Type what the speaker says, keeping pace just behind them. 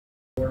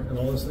and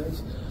all those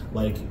things.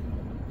 Like,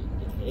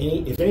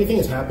 if anything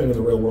is happening in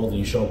the real world and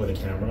you show up with a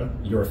camera,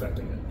 you're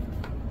affecting it.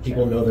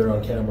 People know they're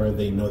on camera.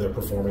 They know they're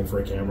performing for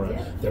a camera.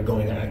 Yeah. They're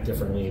going to act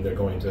differently. They're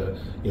going to,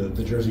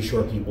 the Jersey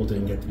Shore people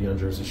didn't get to be on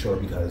Jersey Shore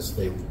because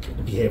they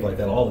behave like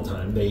that all the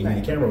time. They knew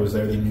the camera was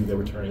there. They knew they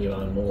were turning it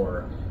on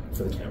more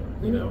for the camera,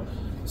 you know?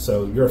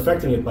 So you're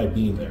affecting it by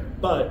being there.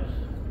 But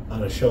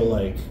on a show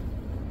like,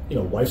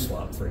 Wife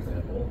Swap, for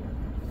example,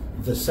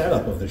 the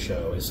setup of the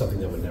show is something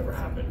that would never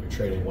happen. You're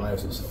trading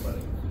wives with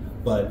somebody.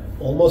 But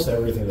almost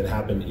everything that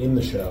happened in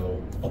the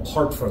show,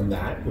 apart from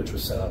that, which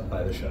was set up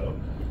by the show,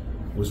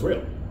 was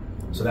real.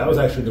 So that was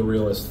actually the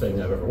realest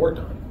thing I've ever worked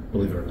on,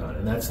 believe it or not.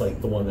 And that's like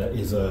the one that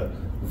is a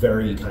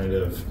very kind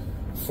of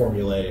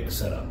formulaic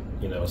setup,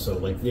 So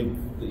like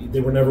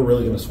they were never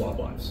really going to swap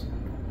wives.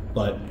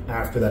 But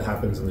after that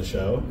happens in the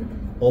show,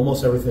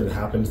 almost everything that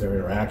happens, their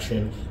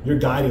interaction, you're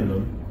guiding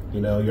them,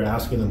 you're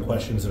asking them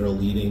questions that are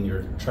leading,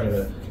 you're trying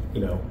to,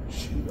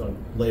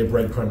 lay a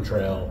breadcrumb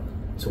trail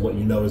to what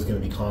is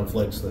going to be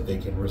conflict so that they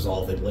can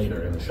resolve it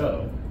later in the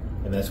show.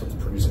 And that's what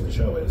producing the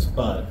show is.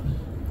 But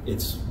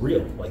it's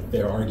real. Like,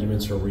 their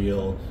arguments are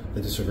real.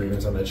 The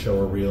disagreements on that show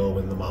are real.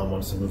 When the mom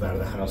wants to move out of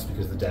the house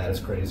because the dad is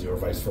crazy, or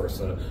vice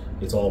versa,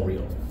 it's all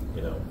real.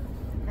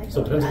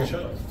 So it depends on the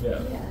show.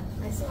 Yeah.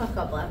 I saw a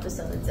couple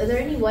episodes. Are there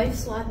any wife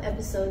swap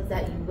episodes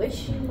that you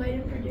wish you might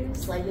have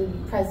produced? Like maybe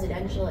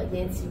presidential, like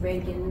Nancy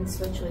Reagan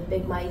switch with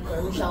Big Mike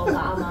or Michelle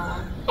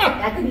Obama.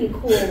 That could be a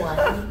cool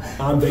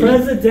one.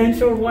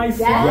 Presidential wife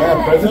swap.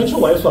 Yeah,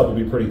 presidential wife swap would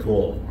be pretty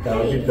cool. That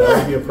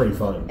would be a pretty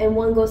fun. And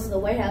one goes to the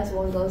White House,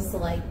 one goes to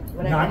like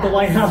whatever. Not the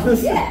White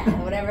House. Yeah,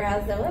 whatever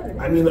house they live in.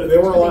 I mean,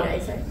 there were a lot.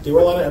 There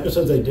were a lot of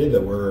episodes I did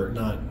that were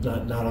not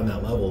on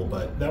that level,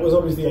 but that was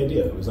always the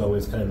idea. It was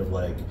always kind of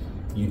like,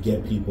 you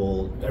get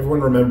people,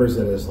 everyone remembers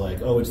it as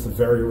like, oh, it's the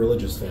very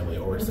religious family,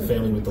 or it's the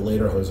family with the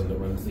lederhosen that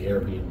runs the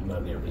Airbnb,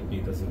 not the Airbnb,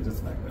 it doesn't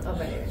exist back then.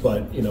 Okay.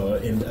 But, in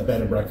a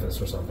bed and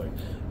breakfast or something.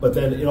 But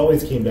then it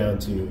always came down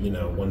to,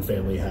 one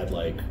family had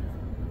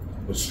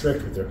was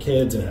strict with their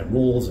kids and had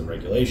rules and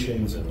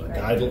regulations and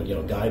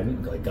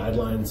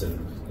guidelines,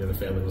 and the other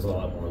family was a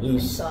lot more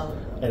loose.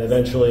 And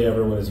eventually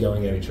everyone is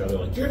yelling at each other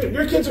like, your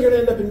kids are going to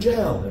end up in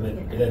jail, and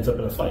it ends up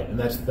in a fight. And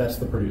that's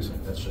the producing.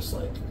 That's just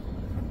like,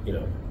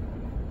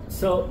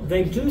 So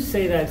they do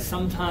say that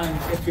sometimes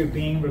if you're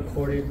being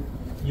recorded,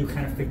 you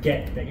kind of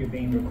forget that you're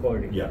being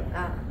recorded.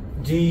 Yeah.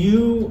 Do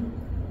you,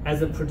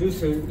 as a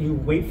producer, you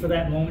wait for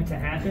that moment to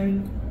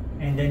happen,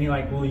 and then you're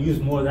like, we'll use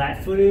more of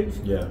that footage?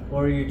 Yeah.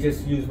 Or you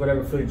just use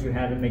whatever footage you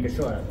have and make a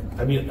show out of it?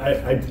 I mean,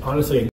 I honestly,